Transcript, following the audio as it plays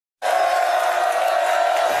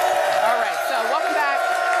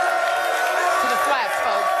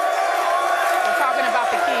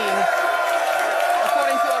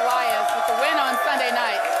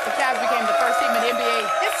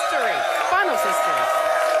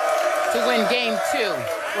assistants to win game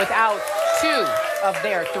 2 without 2 of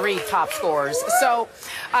their 3 top scorers. So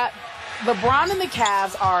LeBron and the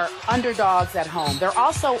Cavs are underdogs at home. They're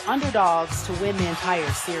also underdogs to win the entire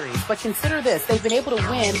series. But consider this. They've been able to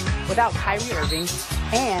win without Kyrie Irving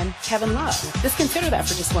and Kevin Love. Just consider that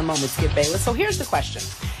for just one moment, Skip Bayless. So here's the question.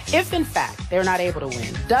 If, in fact, they're not able to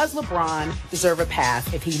win, does LeBron deserve a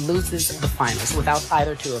pass if he loses the finals without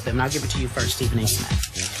either 2 of them? And I'll give it to you first, Stephen A.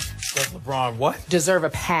 Smith. Does LeBron what? Deserve a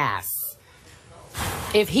pass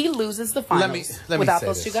if he loses the finals without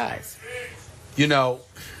those 2 guys. You know,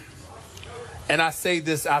 and I say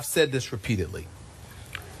this, I've said this repeatedly.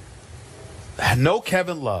 No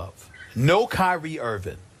Kevin Love, no Kyrie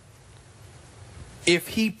Irving. If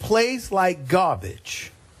he plays like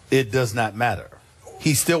garbage, it does not matter.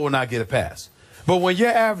 He still will not get a pass. But when you're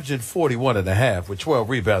averaging 41.5 with 12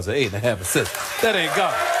 rebounds and 8.5 assists, that ain't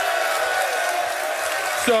garbage.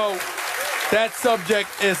 So that subject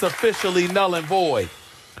is officially null and void.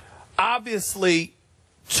 Obviously,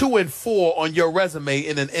 2-4 on your resume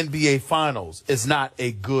in an NBA Finals is not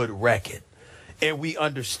a good record, and we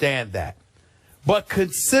understand that. But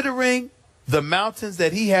considering the mountains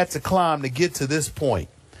that he had to climb to get to this point,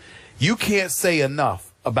 you can't say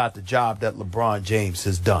enough about the job that LeBron James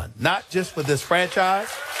has done, not just for this franchise,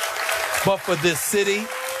 but for this city,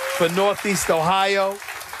 for Northeast Ohio.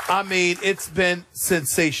 I mean, it's been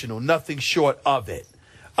sensational, nothing short of it.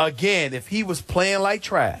 Again, if he was playing like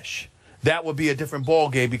trash, that would be a different ball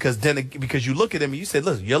game, because you look at him and you say,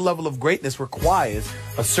 listen, your level of greatness requires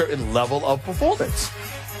a certain level of performance.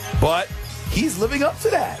 But he's living up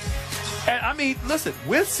to that. And I mean, listen,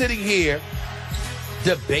 we're sitting here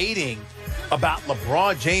debating about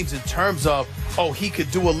LeBron James in terms of, oh, he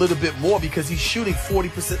could do a little bit more because he's shooting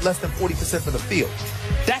 40%, less than 40% from the field.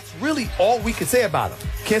 That's really all we can say about him.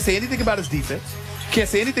 Can't say anything about his defense. Can't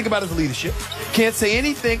say anything about his leadership. Can't say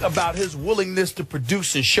anything about his willingness to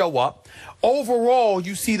produce and show up. Overall,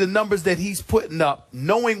 you see the numbers that he's putting up,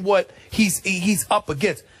 knowing what he's up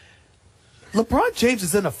against. LeBron James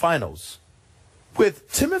is in the finals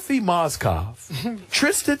with Timothy Mozgov,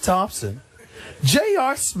 Tristan Thompson,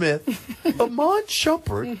 J.R. Smith, Amon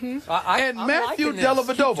Shumpert, and Matthew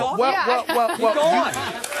Dellavedova. Well, go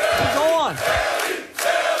on.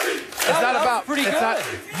 It's not about. Pretty good. Not,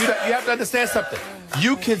 you have to understand something.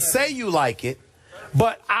 You can say you like it,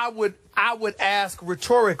 but I would ask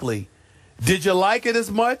rhetorically, did you like it as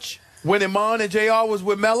much when Amon and JR was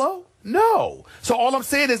with Melo? No. So all I'm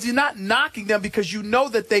saying is you're not knocking them because you know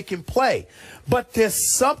that they can play. But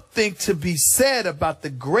there's something to be said about the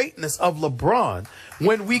greatness of LeBron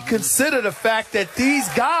when we consider the fact that these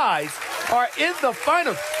guys are in the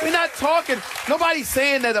finals. We're not talking, nobody's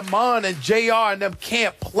saying that Amon and JR and them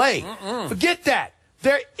can't play. Forget that.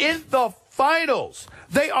 They're in the finals.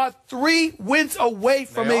 They are 3 wins away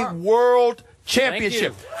from a world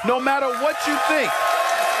championship. No matter what you think,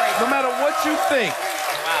 no matter what you think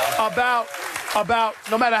about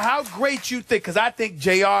no matter how great you think, because I think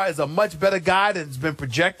JR is a much better guy than has been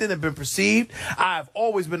projected and been perceived. I've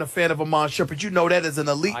always been a fan of Amon Shumpert. You know that as an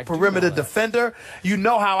elite perimeter defender. You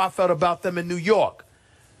know how I felt about them in New York.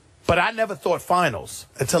 But I never thought finals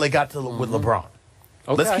until they got to with LeBron.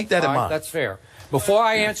 Okay. Let's keep that in mind. That's fair. Before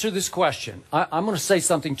I answer this question, I'm going to say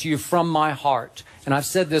something to you from my heart. And I've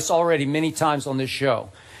said this already many times on this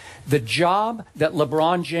show. The job that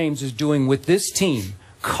LeBron James is doing with this team,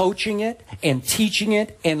 coaching it and teaching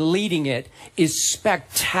it and leading it, is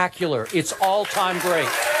spectacular. It's all-time great.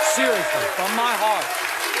 Seriously, from my heart.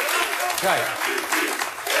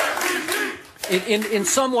 Okay. In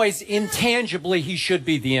some ways, intangibly, he should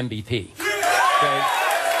be the MVP. Okay?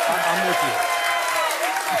 I'm with you.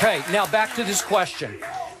 Okay, now back to this question.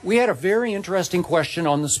 We had a very interesting question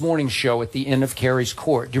on this morning's show at the end of Carrie's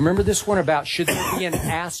Court. Do you remember this one about should there be an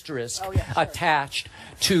asterisk attached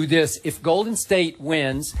to this? If Golden State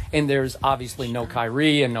wins, and there's obviously no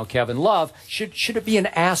Kyrie and no Kevin Love, should it be an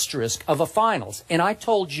asterisk of a finals? And I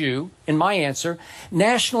told you in my answer,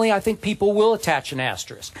 nationally, I think people will attach an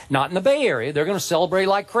asterisk. Not in the Bay Area. They're going to celebrate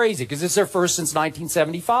like crazy because it's their first since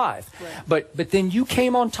 1975. Right. But then you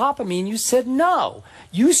came on top of me and you said no.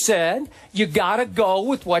 You said you got to go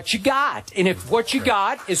with what you got. And if what you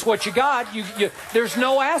got is what you got, there's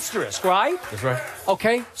no asterisk, right? That's right.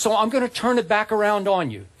 Okay, so I'm going to turn it back around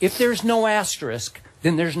on you. If there's no asterisk,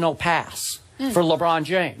 then there's no pass for LeBron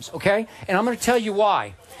James, okay? And I'm going to tell you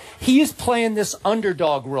why. He is playing this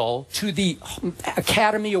underdog role to the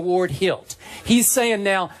Academy Award hilt. He's saying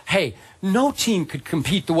now, hey, no team could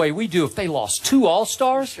compete the way we do if they lost 2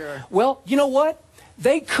 All-Stars. Sure. Well, you know what?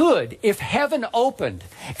 They could if heaven opened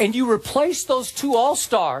and you replace those 2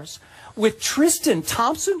 All-Stars with Tristan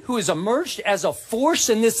Thompson, who has emerged as a force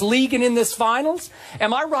in this league and in this finals?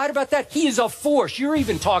 Am I right about that? He is a force. You're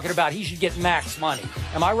even talking about he should get max money.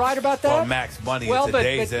 Am I right about that? Well, max money in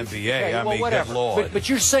today's NBA. Okay, I mean, good Lord. But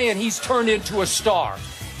you're saying he's turned into a star.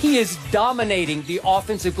 He is dominating the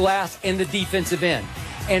offensive glass and the defensive end.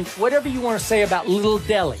 And whatever you want to say about Little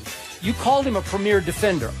Delhi, you called him a premier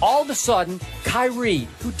defender. All of a sudden, Kyrie,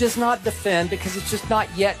 who does not defend because it's just not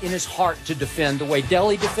yet in his heart to defend the way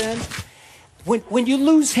Delhi defends, when you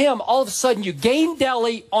lose him, all of a sudden you gain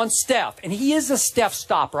Delhi on Steph. And he is a Steph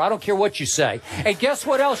stopper. I don't care what you say. And guess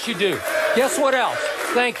what else you do? Guess what else?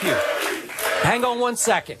 Thank you. Hang on one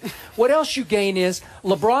second. What else you gain is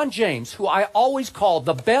LeBron James, who I always call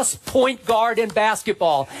the best point guard in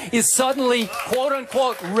basketball, is suddenly,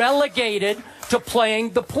 quote-unquote, relegated to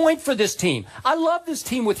playing the point for this team. I love this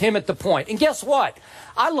team with him at the point. And guess what?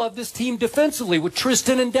 I love this team defensively with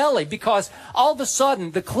Tristan and Delhi because all of a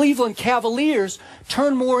sudden the Cleveland Cavaliers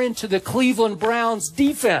turn more into the Cleveland Browns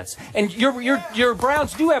defense. And your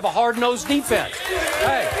Browns do have a hard-nosed defense.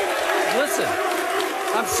 Hey, listen,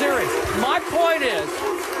 I'm serious. My point is,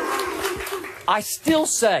 I still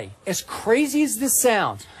say, as crazy as this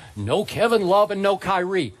sounds, no Kevin Love and no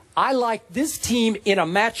Kyrie. I like this team in a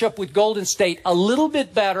matchup with Golden State a little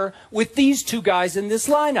bit better with these two guys in this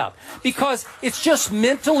lineup because it's just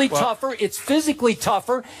mentally tougher, it's physically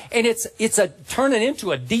tougher, and it's turning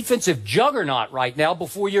into a defensive juggernaut right now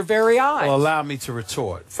before your very eyes. Well, allow me to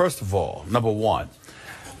retort. First of all, number one,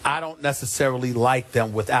 I don't necessarily like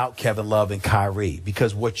them without Kevin Love and Kyrie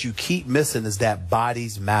because what you keep missing is that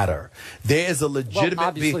bodies matter. There is a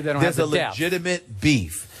legitimate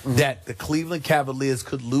beef. That the Cleveland Cavaliers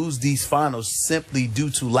could lose these finals simply due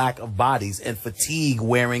to lack of bodies and fatigue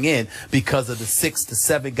wearing in because of the 6 to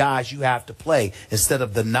 7 guys you have to play instead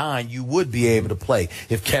of the 9 you would be able to play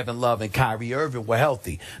if Kevin Love and Kyrie Irving were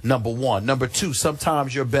healthy. Number one. Number two,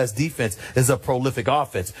 sometimes your best defense is a prolific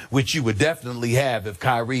offense, which you would definitely have if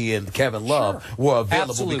Kyrie and Kevin Love were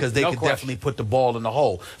available because they could definitely put the ball in the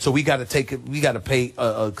hole. So we got to pay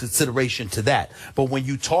consideration to that. But when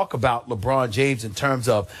you talk about LeBron James in terms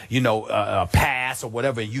of a pass or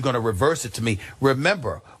whatever, and you're going to reverse it to me.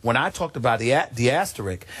 Remember, when I talked about the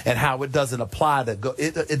asterisk and how it doesn't apply to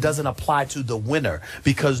it doesn't apply to the winner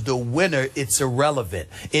because the winner, it's irrelevant.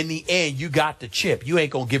 In the end, you got the chip. You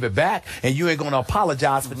ain't going to give it back, and you ain't going to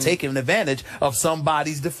apologize for taking advantage of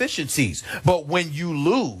somebody's deficiencies. But when you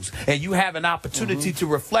lose and you have an opportunity to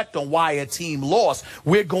reflect on why a team lost,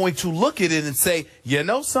 we're going to look at it and say, you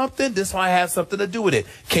know something, this might have something to do with it.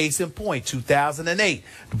 Case in point, 2008.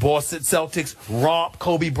 The Boston Celtics romp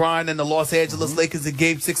Kobe Bryant and the Los Angeles Lakers in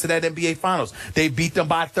Game 6 of that NBA Finals. They beat them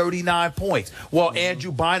by 39 points. Well,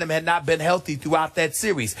 Andrew Bynum had not been healthy throughout that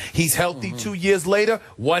series. He's healthy 2 years later.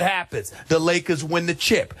 What happens? The Lakers win the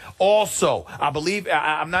chip. Also, I believe,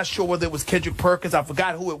 I'm not sure whether it was Kendrick Perkins. I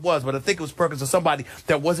forgot who it was, but I think it was Perkins or somebody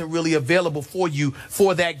that wasn't really available for you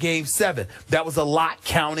for that Game 7. That was a lot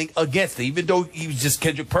counting against it. Even though he was just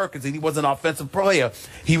Kendrick Perkins and he was an offensive player,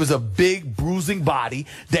 he was a big bruising body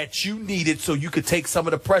that you needed so you could take some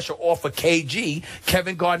of the pressure off of KG,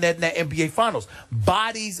 Kevin Garnett, in that NBA Finals.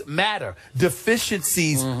 Bodies matter.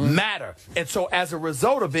 Deficiencies matter. And so as a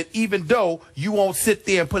result of it, even though you won't sit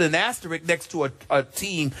there and put an asterisk next to a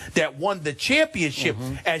team that won the championship,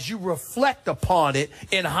 as you reflect upon it,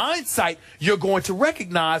 in hindsight, you're going to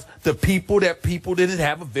recognize the people that people didn't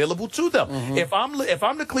have available to them. If I'm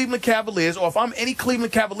the Cleveland Cavaliers, or if I'm any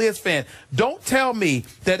Cleveland Cavaliers fan, don't tell me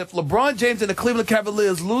that if LeBron James and the Cleveland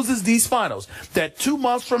Cavaliers loses these finals, that 2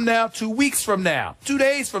 months from now, 2 weeks from now, 2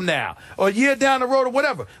 days from now, or a year down the road or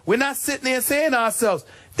whatever, we're not sitting there saying to ourselves,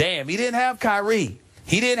 damn, he didn't have Kyrie.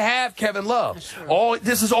 He didn't have Kevin Love.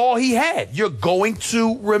 This is all he had. You're going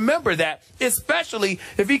to remember that, especially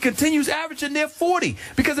if he continues averaging near 40.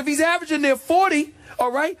 Because if he's averaging near 40,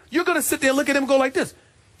 all right, you're going to sit there and look at him and go like this.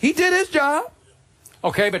 He did his job.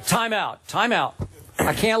 Okay, but time out. Time out.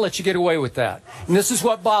 I can't let you get away with that. And this is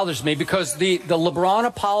what bothers me because the LeBron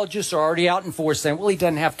apologists are already out in force saying, well, he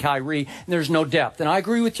doesn't have Kyrie and there's no depth. And I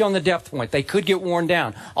agree with you on the depth point. They could get worn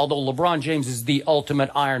down, although LeBron James is the ultimate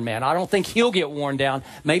Iron Man. I don't think he'll get worn down.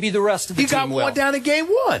 Maybe the rest of the team will. He got worn down in Game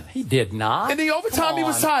 1. He did not. In the overtime, he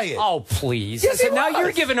was tired. Oh, please. Yes, Now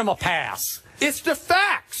you're giving him a pass. It's the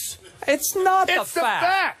facts. It's not the It's the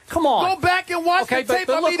fact. Come on. Go back and watch okay, the tape.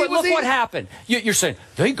 But I mean, look what happened. You're saying,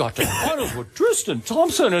 they got to the finals with Tristan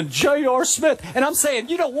Thompson and J.R. Smith. And I'm saying,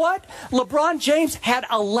 you know what? LeBron James had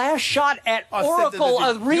a last shot at Oracle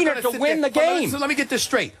Arena to win the game. So let me get this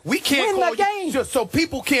straight. We can't win call the game. you, so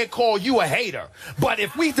people can't call you a hater. But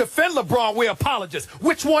if we defend LeBron, we're apologists.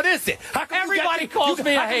 Which one is it? How come Everybody calls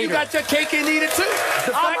me a hater. You got your cake and eat it too.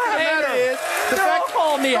 The fact of the matter is,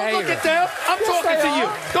 call me a hater. Don't look at them. I'm talking to you.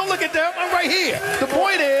 Don't look at them. I'm right here. The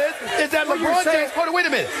point is that LeBron James. Hold on, wait a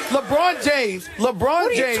minute. LeBron James. What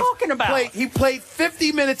are you talking about? He played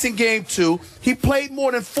 50 minutes in Game 2. He played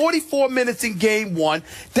more than 44 minutes in Game 1.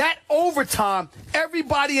 That overtime,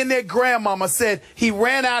 everybody and their grandmama said he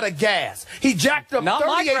ran out of gas. He jacked up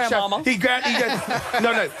 38 shots.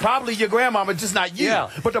 No, probably your grandmama, just not you. Yeah.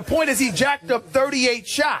 But the point is he jacked up 38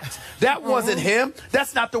 shots. That wasn't him.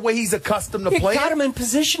 That's not the way he's accustomed to play. He got him in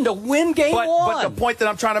position to win Game 1. But the point that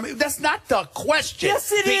I'm trying to make, that's not the question.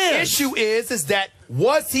 Yes, it is. The issue is that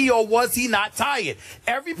was he or was he not tired?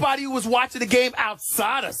 Everybody who was watching the game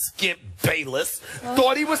outside of Skip Bayless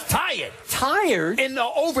thought he was tired. Tired? In the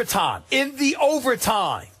overtime.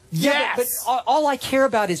 Yeah, Yes. but all I care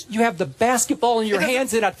about is you have the basketball in your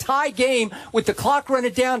hands in a tie game with the clock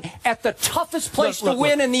running down at the toughest place to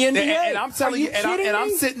win in the NBA. And I'm telling you, and I'm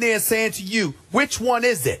sitting there saying to you, which one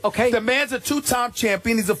is it? Okay. The man's a 2-time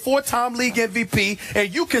champion. He's a 4-time league MVP.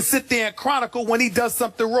 And you can sit there and chronicle when he does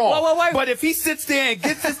something wrong. Wait. But if he sits there and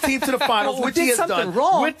gets his team to the finals, which he has done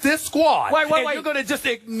wrong with this squad, wait. you're going to just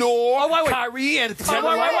ignore Kyrie and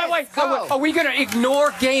Wait. Are we going to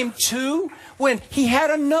ignore Game 2? When he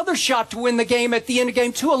had another shot to win the game at the end of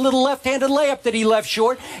Game 2, a little left-handed layup that he left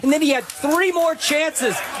short, and then he had 3 more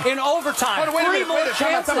chances in overtime. Hold on, wait a minute.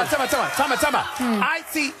 Time out. I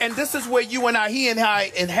see, and this is where he and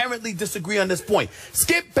I inherently disagree on this point.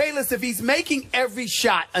 Skip Bayless, if he's making every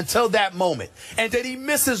shot until that moment, and then he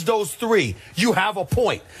misses those 3, you have a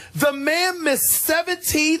point. The man missed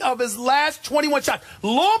 17 of his last 21 shots.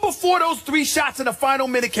 Long before those 3 shots in the final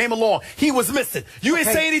minute came along, he was missing. You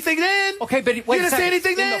didn't say anything then? Okay, but wait you didn't say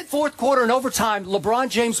anything then? In the fourth quarter and overtime, LeBron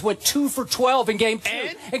James went 2 for 12 in Game 2.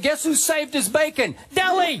 And guess who saved his bacon?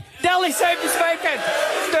 Deli saved his bacon.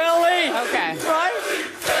 Deli. Okay. Right?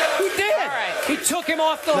 He did. All right. He took him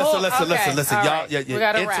off the hook. Listen. All Y'all, right. We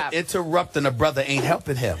gotta wrap. interrupting a brother ain't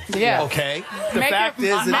helping him. Yeah. Okay? The fact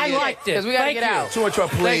is... I liked it. Because we got to get out. Please.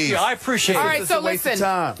 Thank you. I appreciate it. All right, so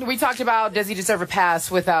listen, we talked about does he deserve a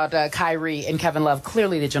pass without Kyrie and Kevin Love.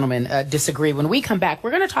 Clearly the gentlemen disagree. When we come back,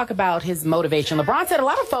 we're going to talk about his motivation. LeBron said a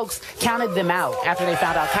lot of folks counted them out after they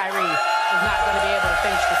found out Kyrie was not going to be able to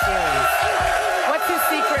finish the series. What's his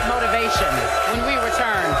secret motivation when we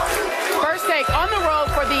return? First take on the road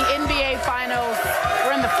for the NBA Finals.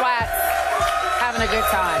 We're in the flats, having a good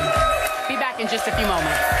time. Be back in just a few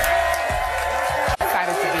moments.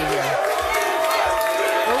 Excited to be here.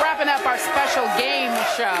 We're wrapping up our special game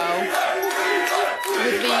show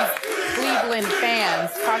with these Cleveland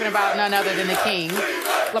fans talking about none other than the King.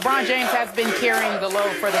 LeBron James has been carrying the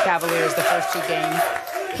load for the Cavaliers the first 2 games.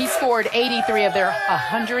 He scored 83 of their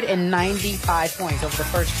 195 points over the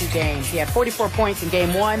first 2 games. He had 44 points in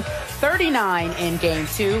Game 1, 39 in Game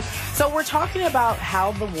 2. So we're talking about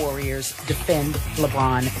how the Warriors defend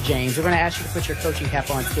LeBron James. We're going to ask you to put your coaching cap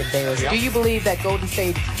on, Skip Bayless. Do you believe that Golden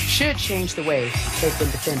State should change the way they've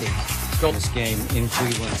been defending? This game in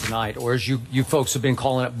Cleveland tonight, or as you folks have been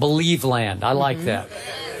calling it, Believe Land. I like that.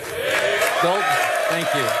 Thank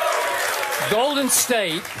you. Golden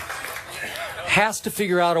State has to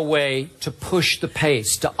figure out a way to push the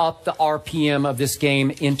pace, to up the RPM of this game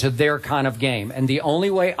into their kind of game. And the only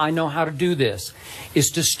way I know how to do this is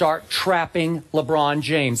to start trapping LeBron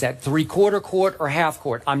James at 3/4 court or half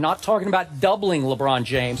court. I'm not talking about doubling LeBron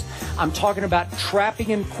James. I'm talking about trapping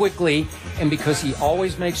him quickly, and because he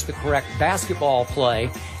always makes the correct basketball play,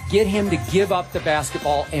 get him to give up the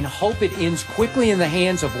basketball and hope it ends quickly in the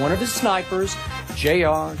hands of one of his snipers,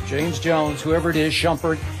 JR, James Jones, whoever it is,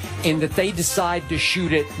 Shumpert, and that they decide to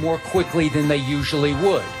shoot it more quickly than they usually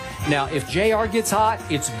would. Now, if JR gets hot,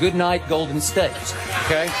 it's good night Golden State,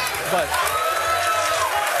 okay? But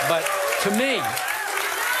to me,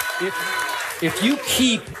 if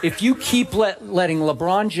you keep letting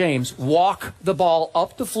LeBron James walk the ball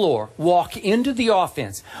up the floor, walk into the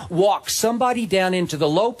offense, walk somebody down into the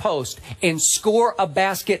low post, and score a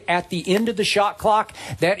basket at the end of the shot clock,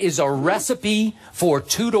 that is a recipe for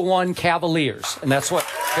 2-1 Cavaliers. And that's what,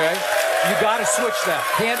 okay? You got to switch that.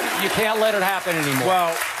 You can't let it happen anymore.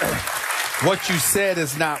 Well, what you said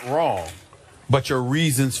is not wrong. but your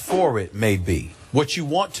reasons for it may be. What you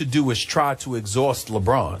want to do is try to exhaust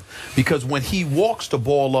LeBron, because when he walks the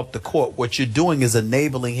ball up the court, what you're doing is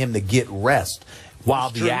enabling him to get rest while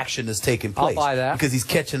the action is taking place. I'll buy that. Because he's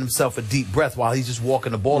catching himself a deep breath while he's just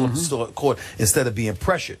walking the ball up the court instead of being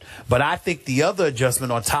pressured. But I think the other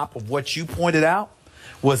adjustment on top of what you pointed out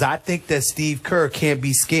was I think that Steve Kerr can't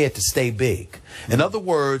be scared to stay big. In other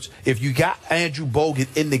words, if you got Andrew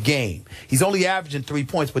Bogut in the game, he's only averaging 3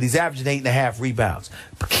 points, but he's averaging 8.5 rebounds.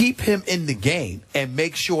 Keep him in the game and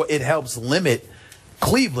make sure it helps limit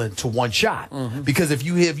Cleveland to one shot. Because if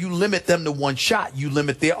you limit them to one shot, you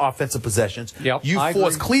limit their offensive possessions. You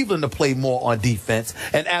force Cleveland to play more on defense,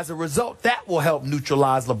 and as a result, that will help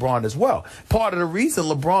neutralize LeBron as well. Part of the reason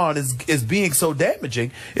LeBron is being so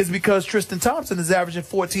damaging is because Tristan Thompson is averaging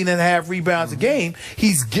 14.5 rebounds a game.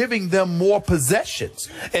 He's giving them more possessions,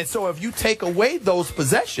 and so if you take away those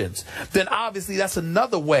possessions, then obviously that's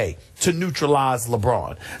another way to neutralize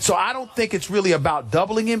LeBron. So I don't think it's really about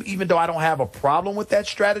doubling him, even though I don't have a problem with that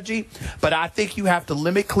strategy. But I think you have to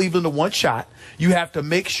limit Cleveland to one shot. You have to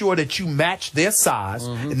make sure that you match their size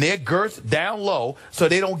and their girth down low so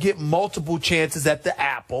they don't get multiple chances at the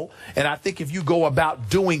apple. And I think if you go about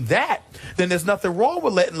doing that, then there's nothing wrong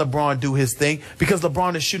with letting LeBron do his thing, because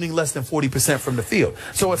LeBron is shooting less than 40% from the field.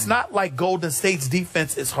 So it's not like Golden State's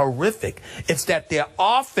defense is horrific. It's that their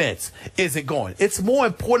offense isn't going. It's more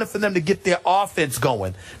important for them to get their offense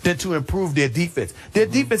going than to improve their defense. Their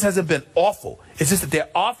defense hasn't been awful. It's just that their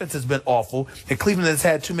offense has been awful, and Cleveland has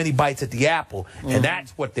had too many bites at the apple, and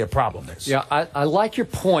that's what their problem is. Yeah, I like your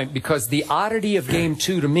point, because the oddity of Game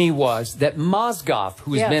 2 to me was that Mozgov,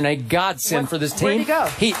 who has been a godsend for this team. Where'd he go?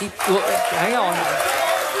 Hang on.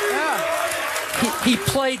 He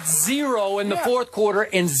played 0 in the fourth quarter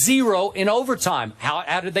and 0 in overtime.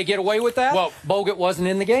 How did they get away with that? Well, Bogut wasn't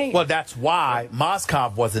in the game. Well, that's why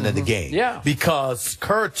Mozgov wasn't in the game. Yeah. Because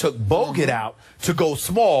Kerr took Bogut out to go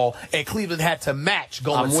small, and Cleveland had to match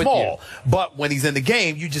going small. But when he's in the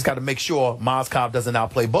game, you just got to make sure Mozgov doesn't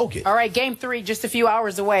outplay Bogut. All right, Game 3, just a few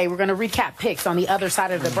hours away. We're going to recap picks on the other side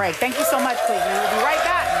of the break. Thank you so much, Cleveland. We'll be right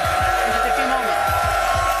back in just a few moments.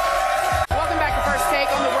 Welcome back to First Take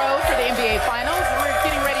on the road for the NBA Finals. We're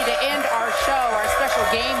getting ready to end our show, our special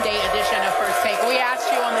game day edition of First Take. We asked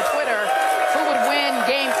you on the Twitter who would win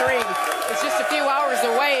Game 3. It's just a few hours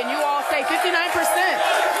away, and you all say 59%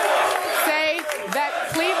 say that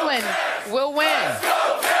Cleveland will win.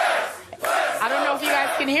 I don't know if you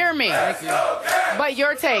guys can hear me. Thank you. But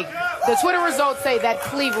your take, the Twitter results say that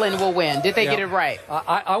Cleveland will win. Did they get it right?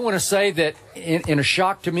 I want to say that in a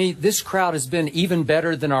shock to me, this crowd has been even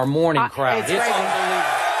better than our morning crowd. It's crazy.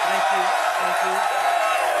 Unbelievable. Thank you.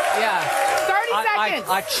 Yeah. 30 seconds.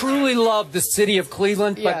 I truly love the city of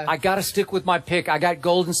Cleveland, but Yeah. I got to stick with my pick. I got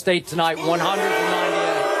Golden State tonight, 198.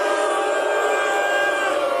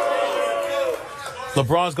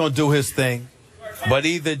 LeBron's going to do his thing, but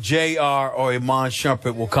either JR or Iman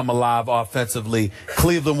Shumpert will come alive offensively.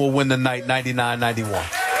 Cleveland will win the night 99-91. Well,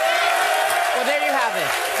 there you have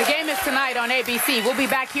it. The game is tonight on ABC. We'll be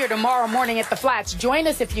back here tomorrow morning at the Flats. Join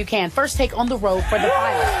us if you can. First Take on the road for the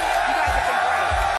finals.